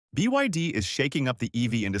BYD is shaking up the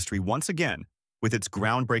EV industry once again with its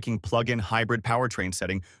groundbreaking plug-in hybrid powertrain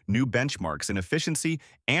setting new benchmarks in efficiency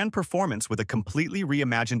and performance with a completely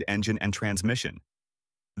reimagined engine and transmission.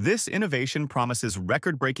 This innovation promises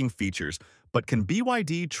record-breaking features, but can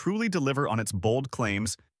BYD truly deliver on its bold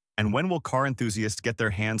claims? And when will car enthusiasts get their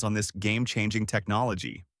hands on this game-changing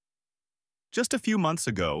technology? Just a few months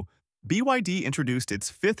ago, BYD introduced its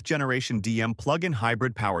fifth-generation DM plug-in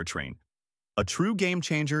hybrid powertrain, a true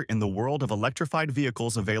game-changer in the world of electrified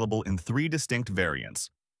vehicles available in three distinct variants: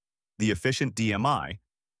 the efficient DMI,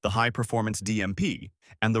 the high-performance DMP,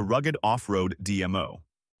 and the rugged off-road DMO.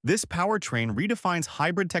 This powertrain redefines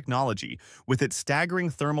hybrid technology with its staggering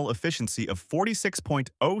thermal efficiency of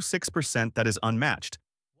 46.06% that is unmatched,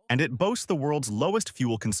 and it boasts the world's lowest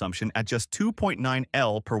fuel consumption at just 2.9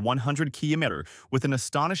 L per 100 km with an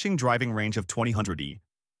astonishing driving range of 2,000 E.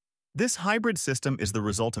 This hybrid system is the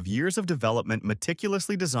result of years of development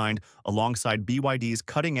meticulously designed alongside BYD's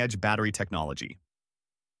cutting-edge battery technology.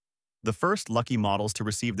 The first lucky models to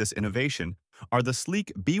receive this innovation are the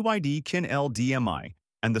sleek BYD Kin L DMI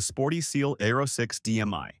and the sporty Seal Aero 6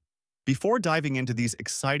 DMI. Before diving into these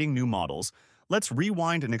exciting new models, let's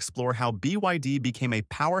rewind and explore how BYD became a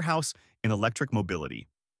powerhouse in electric mobility.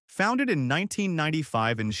 Founded in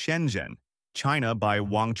 1995 in Shenzhen, China by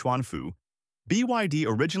Wang Chan Fu, BYD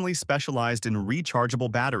originally specialized in rechargeable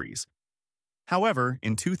batteries. However,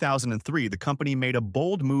 in 2003, the company made a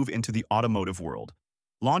bold move into the automotive world,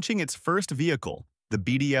 launching its first vehicle, the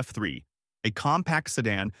BDF3, a compact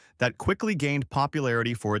sedan that quickly gained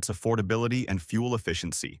popularity for its affordability and fuel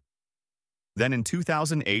efficiency. Then in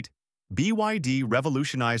 2008, BYD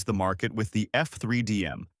revolutionized the market with the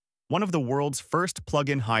F3DM, one of the world's first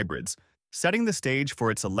plug-in hybrids, setting the stage for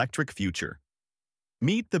its electric future.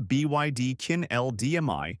 Meet the BYD Kin L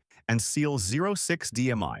DMI and Seal 06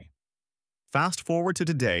 DMI. Fast forward to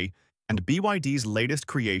today, and BYD's latest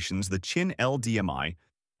creations, the Kin L DMI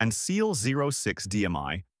and Seal 06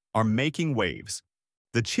 DMI, are making waves.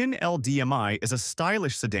 The Kin L DMI is a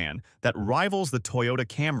stylish sedan that rivals the Toyota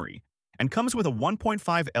Camry and comes with a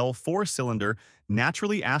 1.5L four-cylinder,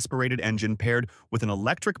 naturally aspirated engine paired with an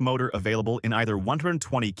electric motor available in either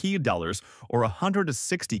 120 kWh or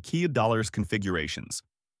 160 kWh configurations.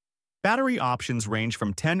 Battery options range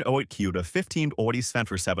from 10.8 kW to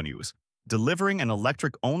 15.7 Ws, delivering an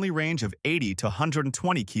electric-only range of 80 to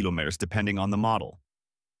 120 km depending on the model.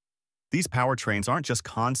 These powertrains aren't just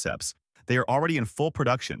concepts, they are already in full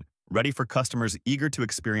production, ready for customers eager to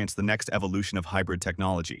experience the next evolution of hybrid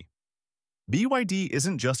technology. BYD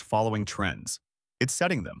isn't just following trends, it's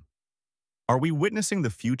setting them. Are we witnessing the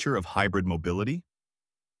future of hybrid mobility?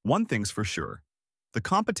 One thing's for sure, the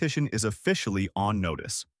competition is officially on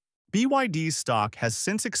notice. BYD's stock has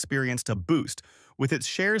since experienced a boost, with its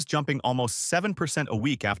shares jumping almost 7% a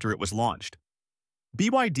week after it was launched.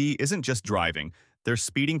 BYD isn't just driving, they're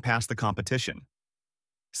speeding past the competition.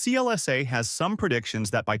 CLSA has some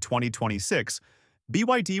predictions that by 2026,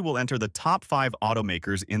 BYD will enter the top 5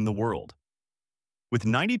 automakers in the world. With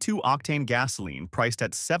 92-octane gasoline priced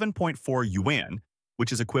at 7.4 yuan,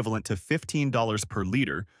 which is equivalent to $15 per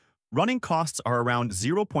liter, running costs are around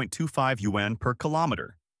 0.25 yuan per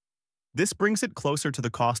kilometer. This brings it closer to the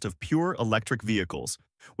cost of pure electric vehicles,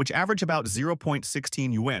 which average about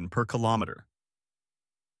 0.16 yuan per kilometer.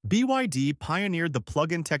 BYD pioneered the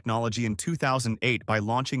plug-in technology in 2008 by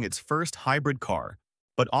launching its first hybrid car,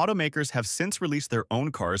 but automakers have since released their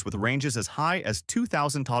own cars with ranges as high as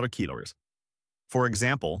 2,000 km. For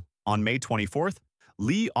example, on May 24th,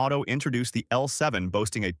 Li Auto introduced the L7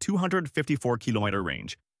 boasting a 254-kilometer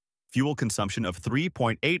range, fuel consumption of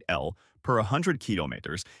 3.8 L per 100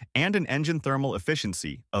 kilometers, and an engine thermal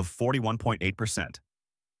efficiency of 41.8%.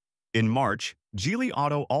 In March, Geely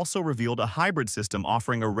Auto also revealed a hybrid system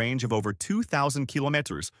offering a range of over 2,000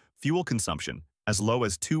 kilometers, fuel consumption as low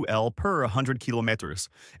as 2 L per 100 kilometers,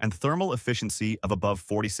 and thermal efficiency of above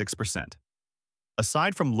 46%.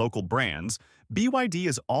 Aside from local brands, BYD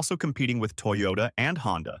is also competing with Toyota and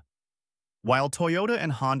Honda. While Toyota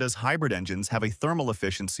and Honda's hybrid engines have a thermal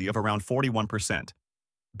efficiency of around 41%,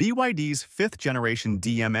 BYD's fifth-generation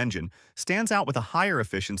DM engine stands out with a higher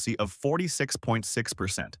efficiency of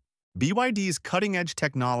 46.6%. BYD's cutting-edge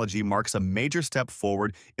technology marks a major step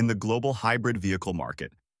forward in the global hybrid vehicle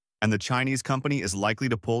market, and the Chinese company is likely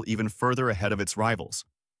to pull even further ahead of its rivals.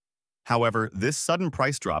 However, this sudden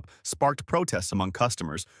price drop sparked protests among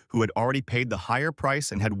customers who had already paid the higher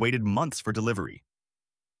price and had waited months for delivery.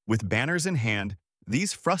 With banners in hand,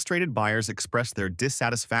 these frustrated buyers expressed their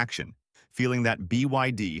dissatisfaction, feeling that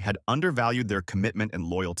BYD had undervalued their commitment and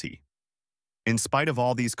loyalty. In spite of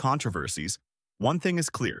all these controversies, one thing is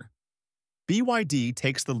clear: BYD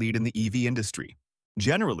takes the lead in the EV industry.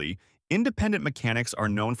 Generally, independent mechanics are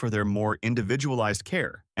known for their more individualized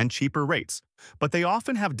care and cheaper rates, but they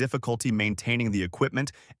often have difficulty maintaining the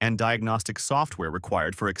equipment and diagnostic software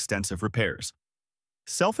required for extensive repairs.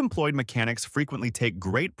 Self-employed mechanics frequently take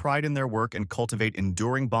great pride in their work and cultivate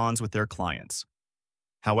enduring bonds with their clients.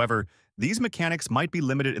 However, these mechanics might be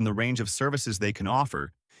limited in the range of services they can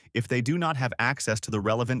offer if they do not have access to the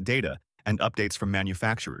relevant data and updates from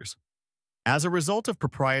manufacturers. As a result of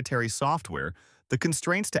proprietary software, the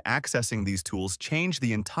constraints to accessing these tools change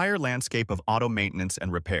the entire landscape of auto maintenance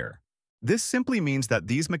and repair. This simply means that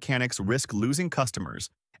these mechanics risk losing customers,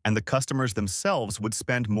 and the customers themselves would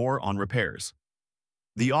spend more on repairs.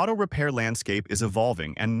 The auto repair landscape is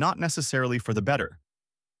evolving and not necessarily for the better.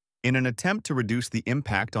 In an attempt to reduce the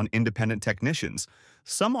impact on independent technicians,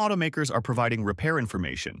 some automakers are providing repair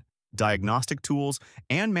information, diagnostic tools,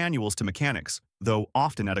 and manuals to mechanics, though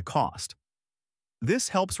often at a cost. This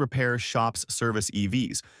helps repair shops service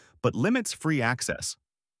EVs, but limits free access.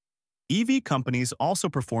 EV companies also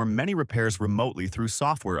perform many repairs remotely through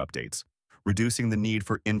software updates, reducing the need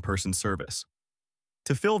for in-person service.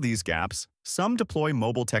 To fill these gaps, some deploy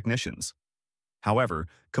mobile technicians. However,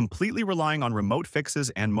 completely relying on remote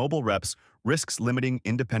fixes and mobile reps risks limiting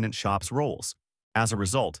independent shops' roles. As a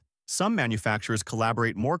result, some manufacturers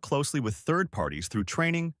collaborate more closely with third parties through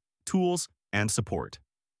training, tools, and support.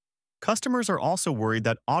 Customers are also worried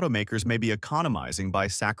that automakers may be economizing by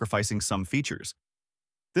sacrificing some features.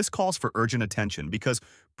 This calls for urgent attention because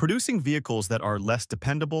producing vehicles that are less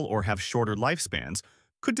dependable or have shorter lifespans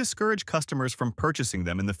could discourage customers from purchasing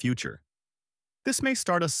them in the future. This may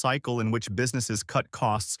start a cycle in which businesses cut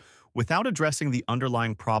costs without addressing the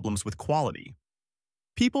underlying problems with quality.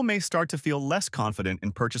 People may start to feel less confident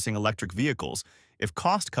in purchasing electric vehicles if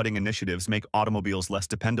cost-cutting initiatives make automobiles less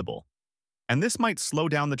dependable. And this might slow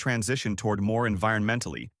down the transition toward more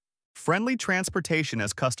environmentally friendly transportation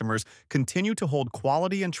as customers continue to hold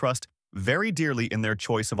quality and trust very dearly in their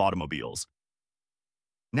choice of automobiles.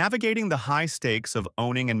 Navigating the high stakes of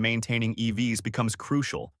owning and maintaining EVs becomes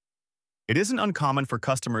crucial. It isn't uncommon for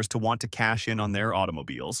customers to want to cash in on their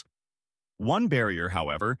automobiles. One barrier,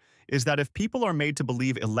 however, is that if people are made to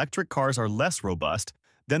believe electric cars are less robust,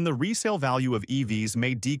 then the resale value of EVs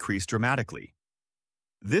may decrease dramatically.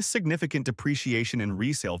 This significant depreciation in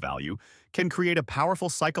resale value can create a powerful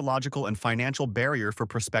psychological and financial barrier for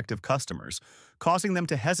prospective customers, causing them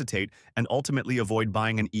to hesitate and ultimately avoid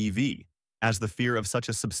buying an EV, as the fear of such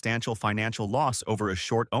a substantial financial loss over a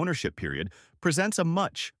short ownership period presents a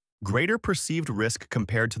much greater perceived risk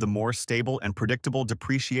compared to the more stable and predictable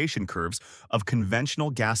depreciation curves of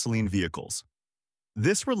conventional gasoline vehicles.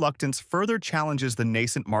 This reluctance further challenges the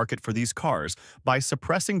nascent market for these cars by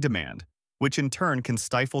suppressing demand, which in turn can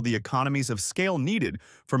stifle the economies of scale needed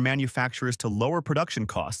for manufacturers to lower production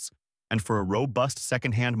costs and for a robust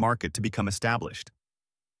second-hand market to become established.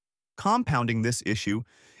 Compounding this issue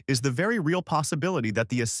is the very real possibility that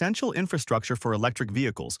the essential infrastructure for electric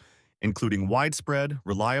vehicles, including widespread,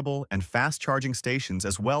 reliable, and fast-charging stations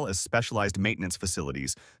as well as specialized maintenance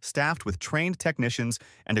facilities staffed with trained technicians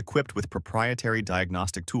and equipped with proprietary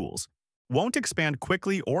diagnostic tools, won't expand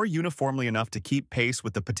quickly or uniformly enough to keep pace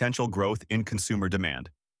with the potential growth in consumer demand,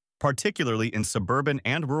 particularly in suburban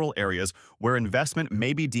and rural areas where investment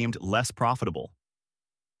may be deemed less profitable.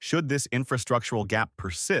 Should this infrastructural gap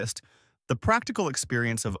persist, the practical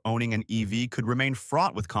experience of owning an EV could remain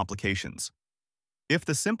fraught with complications. If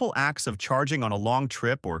the simple acts of charging on a long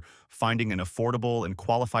trip or finding an affordable and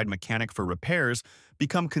qualified mechanic for repairs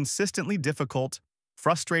become consistently difficult,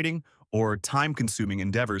 frustrating, or time-consuming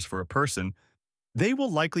endeavors for a person, they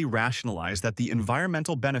will likely rationalize that the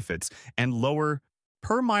environmental benefits and lower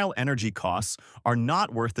per-mile energy costs are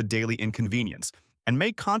not worth the daily inconvenience and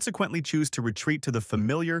may consequently choose to retreat to the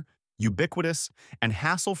familiar, ubiquitous, and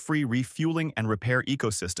hassle-free refueling and repair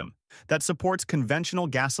ecosystem that supports conventional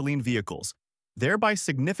gasoline vehicles, thereby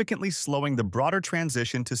significantly slowing the broader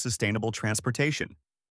transition to sustainable transportation.